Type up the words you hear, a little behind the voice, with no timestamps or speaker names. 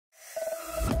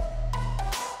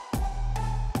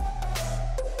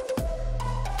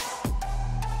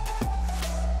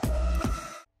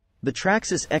The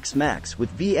Traxxas X Max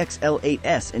with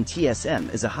VXL8S and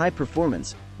TSM is a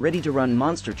high-performance, ready-to-run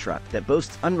monster truck that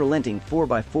boasts unrelenting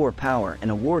 4x4 power and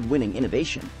award-winning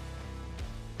innovation.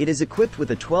 It is equipped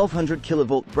with a 1200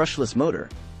 kV brushless motor,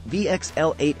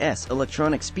 VXL8S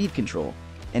electronic speed control,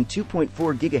 and 2.4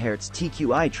 GHz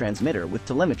TQI transmitter with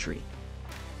telemetry.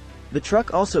 The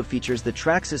truck also features the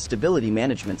Traxxas Stability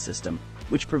Management System,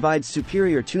 which provides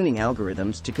superior tuning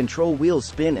algorithms to control wheel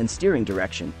spin and steering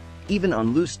direction, even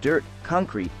on loose dirt,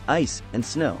 concrete, ice, and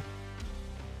snow.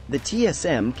 The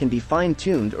TSM can be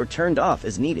fine-tuned or turned off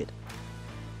as needed.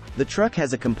 The truck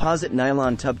has a composite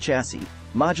nylon tub chassis,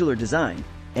 modular design,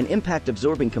 and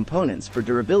impact-absorbing components for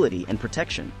durability and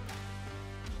protection.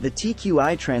 The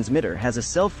TQI transmitter has a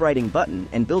self-righting button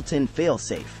and built-in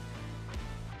fail-safe.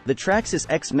 The Traxxas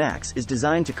X Max is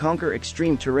designed to conquer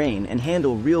extreme terrain and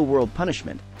handle real-world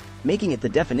punishment, making it the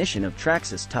definition of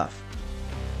Traxxas tough.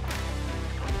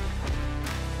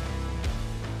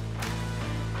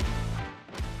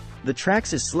 The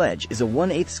Traxxas Sledge is a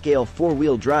 1/8 scale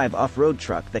 4-wheel drive off-road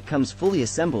truck that comes fully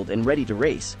assembled and ready to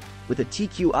race, with a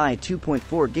TQI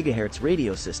 2.4 GHz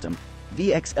radio system,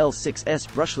 VXL6S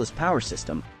brushless power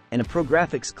system, and a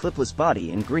ProGraphics clipless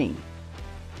body in green.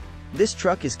 This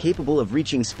truck is capable of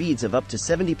reaching speeds of up to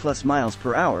 70+ miles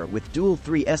per hour with dual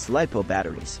 3S LiPo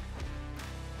batteries.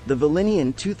 The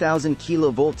Valinian 2000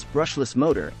 kV brushless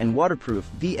motor and waterproof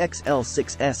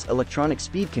VXL6S electronic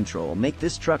speed control make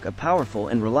this truck a powerful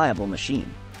and reliable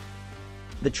machine.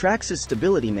 The Traxxas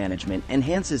Stability Management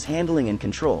enhances handling and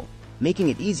control, making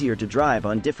it easier to drive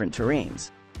on different terrains.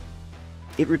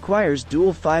 It requires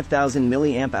dual 5000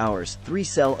 mAh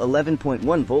 3-cell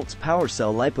 11.1 volts power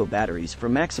cell LiPo batteries for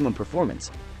maximum performance,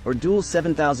 or dual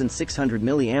 7600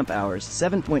 mAh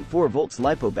 7.4 volts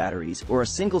LiPo batteries, or a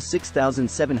single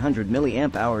 6700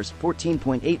 mAh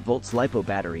 14.8 volts LiPo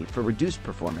battery for reduced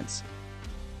performance.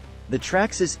 The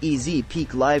Traxxas EZ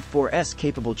Peak Live 4S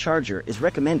capable charger is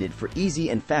recommended for easy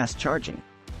and fast charging.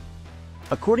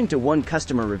 According to one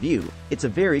customer review, it's a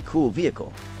very cool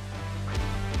vehicle.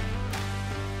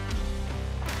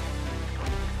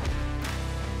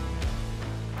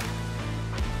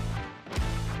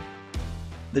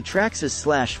 The Traxxas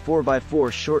 4x4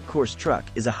 short course truck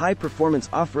is a high-performance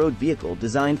off-road vehicle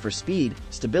designed for speed,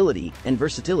 stability, and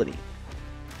versatility.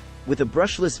 With a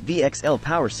brushless VXL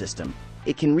power system,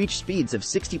 it can reach speeds of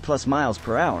 60+ miles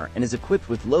per hour and is equipped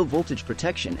with low-voltage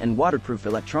protection and waterproof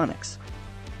electronics.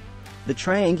 The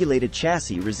triangulated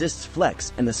chassis resists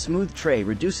flex and the smooth tray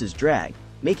reduces drag,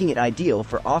 making it ideal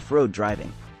for off-road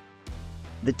driving.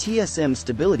 The TSM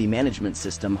Stability Management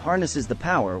System harnesses the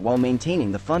power while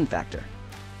maintaining the fun factor.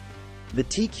 The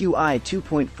TQI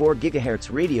 2.4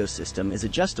 GHz radio system is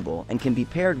adjustable and can be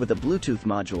paired with a Bluetooth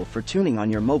module for tuning on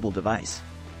your mobile device.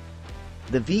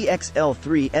 The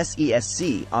VXL3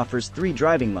 SESC offers 3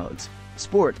 driving modes: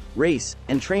 Sport, Race,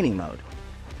 and Training mode.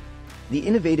 The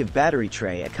innovative battery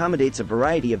tray accommodates a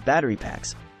variety of battery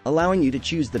packs, allowing you to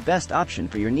choose the best option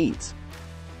for your needs.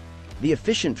 The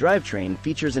efficient drivetrain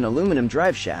features an aluminum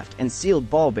driveshaft and sealed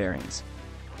ball bearings.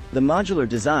 The modular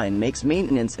design makes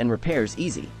maintenance and repairs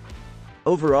easy.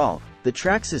 Overall, the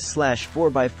Traxxas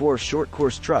 4x4 short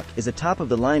course truck is a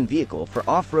top-of-the-line vehicle for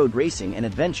off-road racing and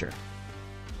adventure.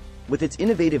 With its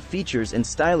innovative features and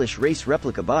stylish race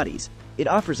replica bodies, it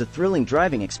offers a thrilling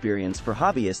driving experience for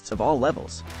hobbyists of all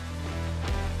levels.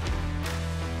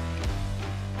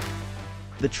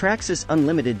 The Traxxas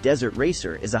Unlimited Desert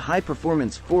Racer is a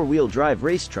high-performance 4-wheel drive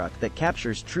race truck that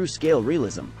captures true-scale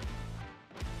realism.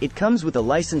 It comes with a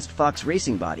licensed Fox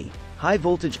racing body,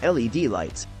 high-voltage LED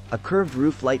lights, a curved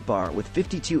roof light bar with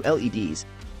 52 LEDs,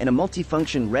 and a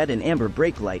multifunction red and amber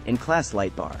brake light and class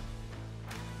light bar.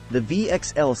 The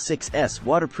VXL6S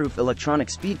waterproof electronic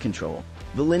speed control,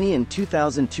 Valinian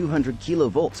 2200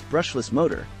 kV brushless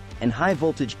motor, and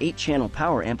high-voltage 8-channel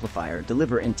power amplifier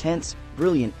deliver intense,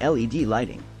 brilliant LED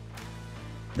lighting.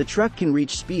 The truck can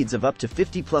reach speeds of up to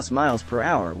 50+ miles per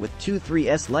hour with 2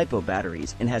 3S LiPo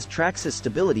batteries and has Traxxas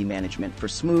Stability Management for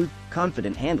smooth,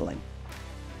 confident handling.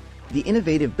 The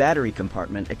innovative battery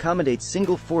compartment accommodates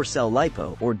single 4-cell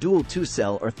LiPo or dual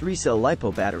 2-cell or 3-cell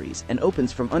LiPo batteries and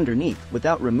opens from underneath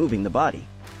without removing the body.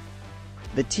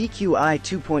 The TQI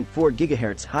 2.4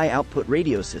 GHz high-output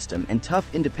radio system and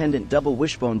tough independent double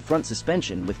wishbone front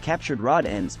suspension with captured rod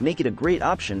ends make it a great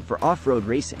option for off-road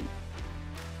racing.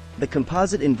 The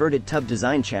composite inverted tub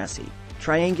design chassis,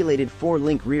 triangulated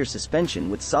 4-link rear suspension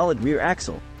with solid rear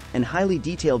axle, and highly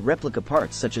detailed replica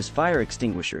parts such as fire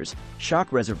extinguishers,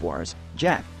 shock reservoirs,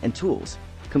 jack, and tools,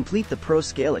 complete the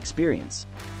pro-scale experience.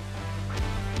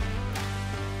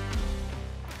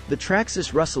 The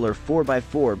Traxxas Rustler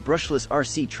 4x4 brushless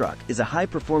RC truck is a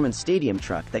high-performance stadium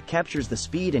truck that captures the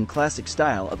speed and classic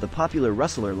style of the popular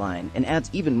Rustler line and adds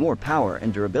even more power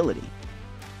and durability.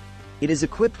 It is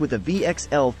equipped with a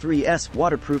VXL3S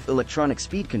waterproof electronic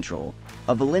speed control,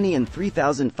 a Valinian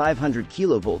 3500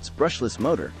 kV brushless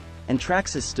motor, and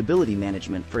Traxxas stability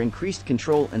management for increased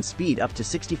control and speed up to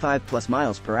 65+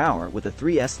 miles per hour with a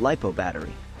 3S LiPo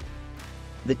battery.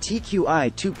 The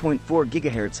TQI 2.4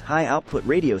 GHz high-output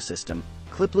radio system,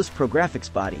 clipless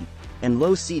ProGraphics body, and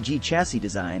low CG chassis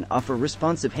design offer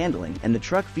responsive handling, and the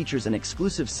truck features an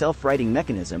exclusive self-righting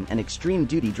mechanism and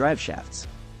extreme-duty driveshafts.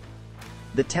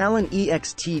 The Talon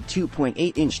EXT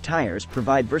 2.8-inch tires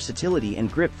provide versatility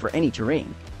and grip for any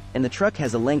terrain, and the truck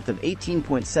has a length of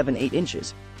 18.78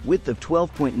 inches, width of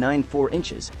 12.94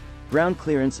 inches, ground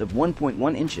clearance of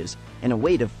 1.1 inches, and a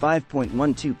weight of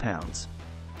 5.12 pounds.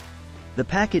 The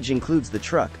package includes the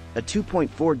truck, a 2.4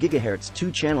 GHz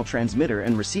 2-channel transmitter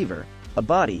and receiver, a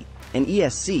body, an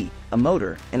ESC, a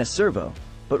motor, and a servo,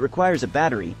 but requires a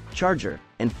battery, charger,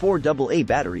 and 4 AA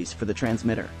batteries for the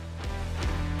transmitter.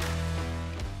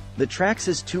 The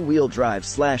Traxxas two-wheel drive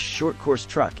 / short course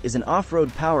truck is an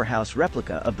off-road powerhouse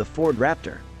replica of the Ford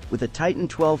Raptor, with a Titan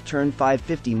 12-turn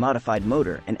 550 modified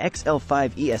motor and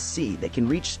XL5 ESC that can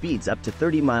reach speeds up to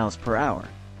 30 miles per hour.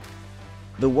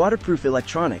 The waterproof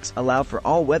electronics allow for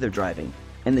all-weather driving,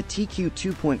 and the TQ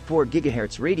 2.4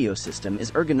 GHz radio system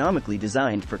is ergonomically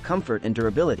designed for comfort and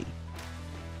durability.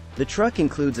 The truck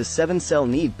includes a 7-cell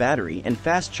Neve battery and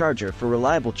fast charger for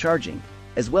reliable charging,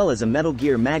 as well as a Metal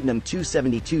Gear Magnum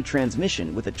 272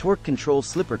 transmission with a torque control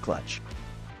slipper clutch.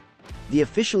 The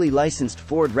officially licensed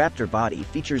Ford Raptor body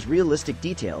features realistic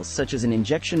details such as an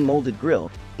injection-molded grille,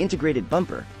 integrated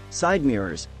bumper, side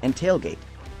mirrors, and tailgate.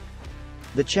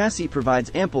 The chassis provides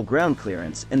ample ground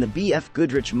clearance, and the BF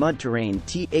Goodrich Mud Terrain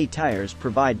TA tires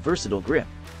provide versatile grip.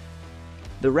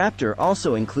 The Raptor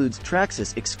also includes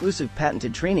Traxxas exclusive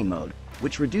patented training mode,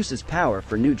 which reduces power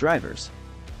for new drivers.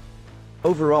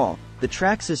 Overall, the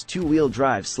Traxxas two-wheel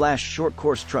drive / short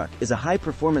course truck is a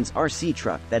high-performance RC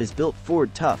truck that is built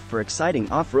Ford tough for exciting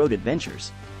off-road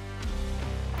adventures.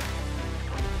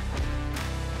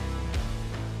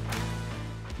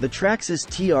 The Traxxas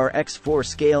TRX4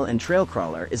 Scale and Trail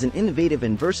Crawler is an innovative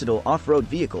and versatile off-road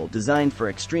vehicle designed for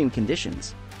extreme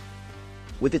conditions.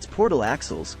 With its portal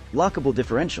axles, lockable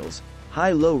differentials,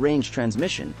 high-low range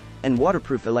transmission, and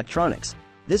waterproof electronics,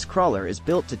 this crawler is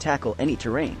built to tackle any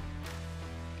terrain.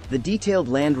 The detailed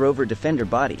Land Rover Defender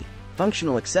body,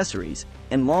 functional accessories,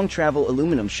 and long-travel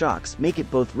aluminum shocks make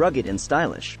it both rugged and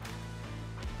stylish.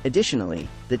 Additionally,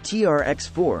 the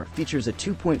TRX4 features a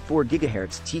 2.4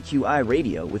 GHz TQI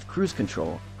radio with cruise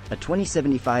control, a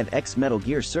 2075X Metal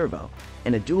Gear servo,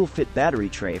 and a dual-fit battery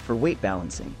tray for weight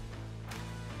balancing.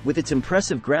 With its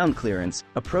impressive ground clearance,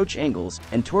 approach angles,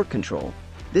 and torque control,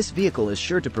 this vehicle is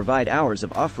sure to provide hours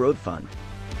of off-road fun.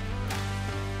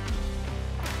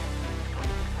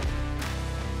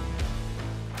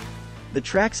 The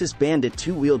Traxxas Bandit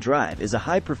two-wheel drive is a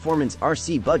high-performance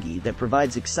RC buggy that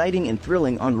provides exciting and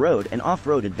thrilling on-road and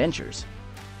off-road adventures.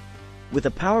 With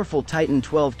a powerful Titan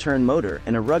 12-turn motor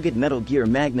and a rugged Metal Gear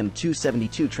Magnum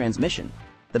 272 transmission,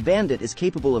 the Bandit is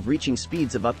capable of reaching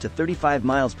speeds of up to 35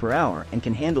 miles per hour and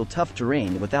can handle tough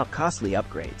terrain without costly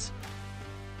upgrades.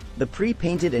 The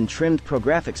pre-painted and trimmed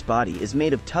ProGraphics body is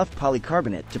made of tough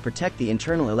polycarbonate to protect the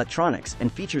internal electronics and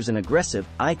features an aggressive,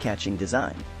 eye-catching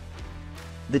design.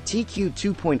 The TQ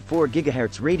 2.4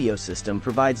 GHz radio system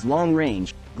provides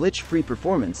long-range, glitch-free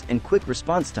performance and quick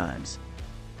response times.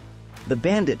 The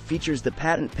Bandit features the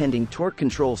patent-pending torque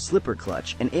control slipper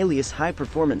clutch and Alias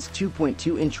high-performance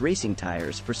 2.2-inch racing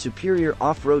tires for superior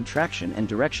off-road traction and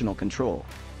directional control.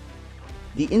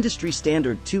 The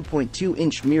industry-standard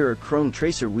 2.2-inch mirror chrome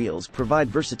tracer wheels provide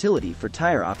versatility for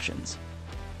tire options.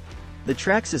 The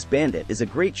Traxxas Bandit is a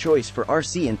great choice for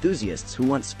RC enthusiasts who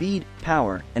want speed,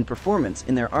 power, and performance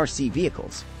in their RC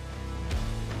vehicles.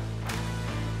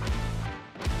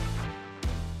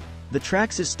 The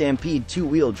Traxxas Stampede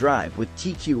two-wheel drive with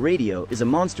TQ radio is a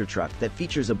monster truck that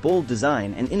features a bold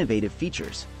design and innovative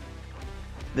features.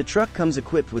 The truck comes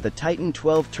equipped with a Titan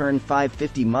 12-turn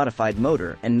 550 modified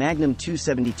motor and Magnum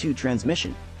 272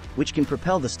 transmission, which can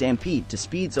propel the Stampede to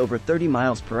speeds over 30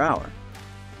 miles per hour.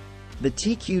 The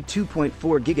TQ 2.4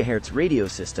 GHz radio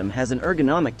system has an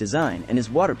ergonomic design and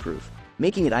is waterproof,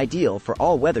 making it ideal for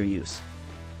all-weather use.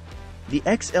 The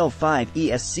XL5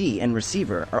 ESC and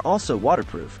receiver are also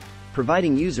waterproof,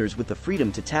 providing users with the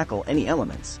freedom to tackle any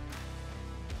elements.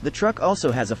 The truck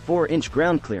also has a 4-inch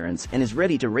ground clearance and is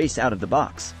ready to race out of the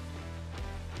box.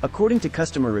 According to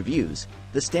customer reviews,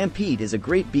 The Stampede is a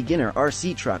great beginner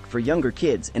RC truck for younger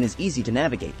kids and is easy to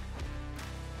navigate.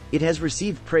 It has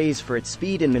received praise for its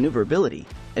speed and maneuverability,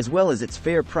 as well as its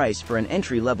fair price for an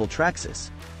entry-level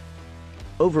Traxxas.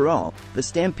 Overall, the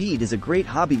Stampede is a great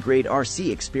hobby-grade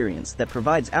RC experience that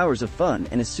provides hours of fun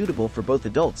and is suitable for both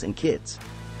adults and kids.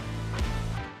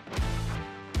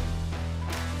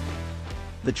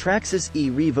 The Traxxas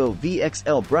e-Revo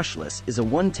VXL brushless is a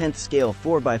 1/10 scale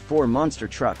 4x4 monster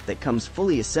truck that comes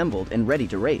fully assembled and ready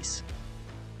to race.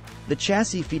 The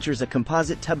chassis features a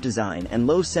composite tub design and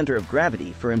low center of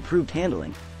gravity for improved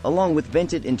handling, along with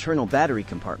vented internal battery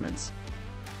compartments.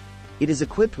 It is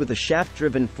equipped with a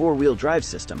shaft-driven 4-wheel drive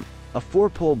system, a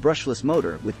 4-pole brushless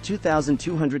motor with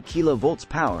 2,200 kV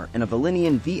power and a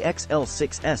Valinian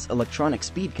VXL6S electronic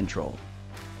speed control.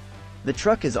 The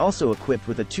truck is also equipped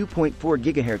with a 2.4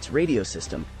 GHz radio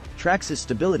system, Traxxas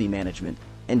stability management,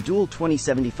 and dual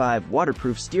 2075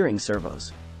 waterproof steering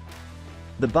servos.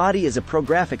 The body is a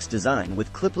ProGraphics design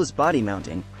with clipless body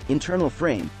mounting, internal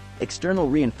frame, external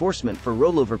reinforcement for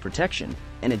rollover protection,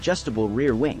 and adjustable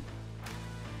rear wing.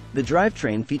 The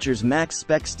drivetrain features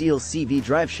max-spec steel CV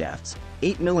driveshafts,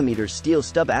 8mm steel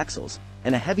stub axles,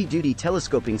 and a heavy-duty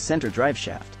telescoping center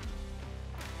driveshaft.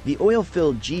 The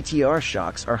oil-filled GTR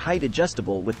shocks are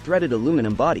height-adjustable with threaded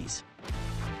aluminum bodies.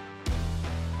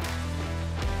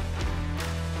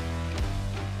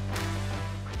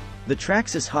 The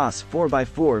Traxxas Haas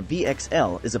 4x4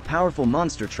 VXL is a powerful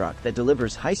monster truck that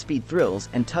delivers high-speed thrills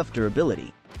and tough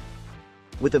durability.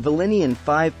 With a Valinian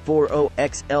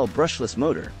 540XL brushless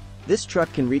motor, this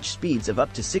truck can reach speeds of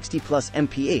up to 60+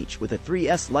 mph with a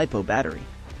 3S LiPo battery.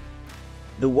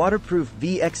 The waterproof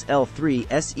VXL3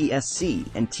 SESC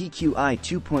and TQI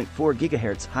 2.4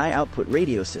 GHz high-output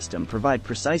radio system provide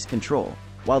precise control,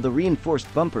 while the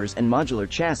reinforced bumpers and modular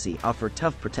chassis offer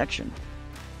tough protection.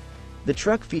 The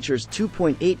truck features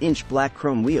 2.8-inch black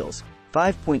chrome wheels,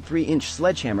 5.3-inch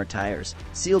sledgehammer tires,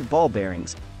 sealed ball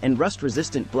bearings, and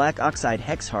rust-resistant black oxide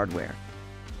hex hardware.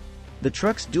 The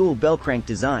truck's dual bell crank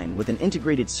design with an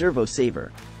integrated servo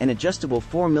saver and adjustable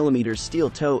 4mm steel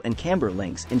toe and camber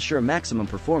links ensure maximum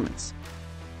performance.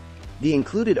 The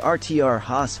included RTR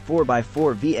Haas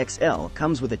 4x4 VXL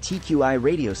comes with a TQI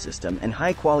radio system and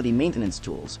high-quality maintenance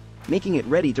tools, making it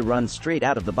ready to run straight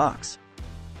out of the box.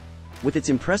 With its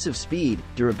impressive speed,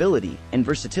 durability, and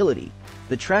versatility,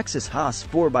 the Traxxas Haas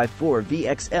 4x4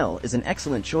 VXL is an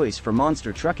excellent choice for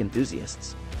monster truck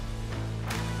enthusiasts.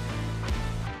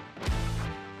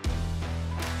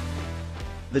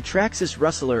 The Traxxas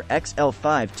Rustler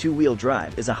XL5 2-wheel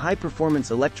drive is a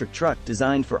high-performance electric truck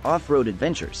designed for off-road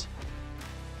adventures.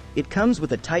 It comes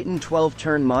with a Titan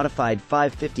 12-turn modified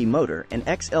 550 motor and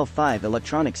XL5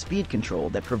 electronic speed control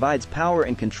that provides power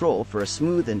and control for a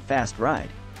smooth and fast ride.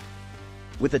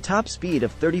 With a top speed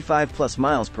of 35+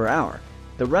 miles per hour,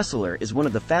 the Rustler is one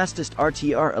of the fastest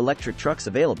RTR electric trucks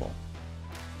available.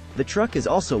 The truck is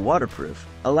also waterproof,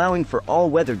 allowing for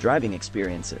all-weather driving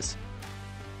experiences.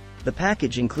 The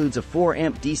package includes a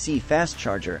 4-amp DC fast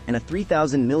charger and a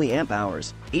 3000 mAh,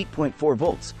 8.4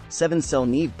 volts, 7-cell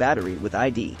Neve battery with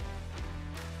ID.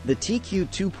 The TQ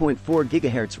 2.4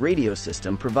 GHz radio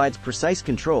system provides precise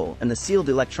control, and the sealed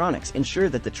electronics ensure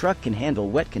that the truck can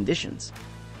handle wet conditions.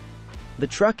 The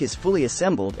truck is fully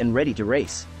assembled and ready to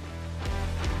race.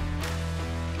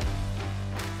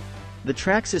 The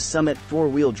Traxxas Summit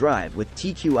 4-wheel drive with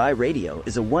TQI radio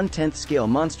is a 1/10 scale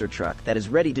monster truck that is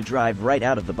ready to drive right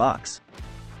out of the box.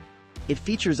 It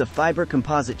features a fiber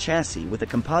composite chassis with a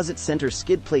composite center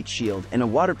skid plate shield and a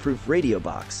waterproof radio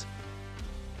box.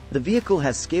 The vehicle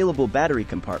has scalable battery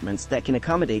compartments that can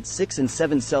accommodate 6 and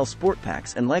 7-cell sport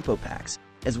packs and LiPo packs,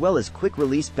 as well as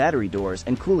quick-release battery doors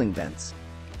and cooling vents.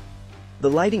 The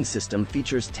lighting system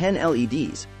features 10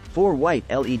 LEDs, 4 white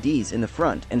LEDs in the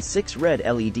front and 6 red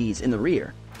LEDs in the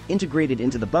rear, integrated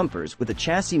into the bumpers with a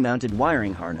chassis-mounted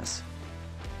wiring harness.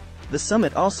 The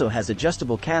Summit also has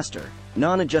adjustable caster,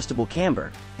 non-adjustable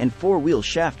camber, and 4-wheel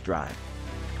shaft drive.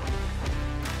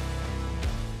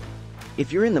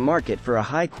 If you're in the market for a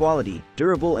high-quality,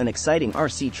 durable and exciting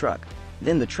RC truck,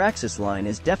 then the Traxxas line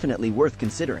is definitely worth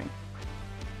considering.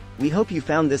 We hope you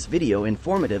found this video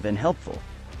informative and helpful.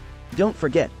 Don't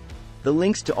forget, the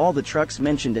links to all the trucks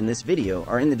mentioned in this video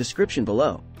are in the description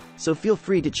below, so feel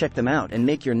free to check them out and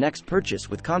make your next purchase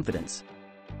with confidence.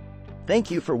 Thank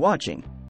you for watching.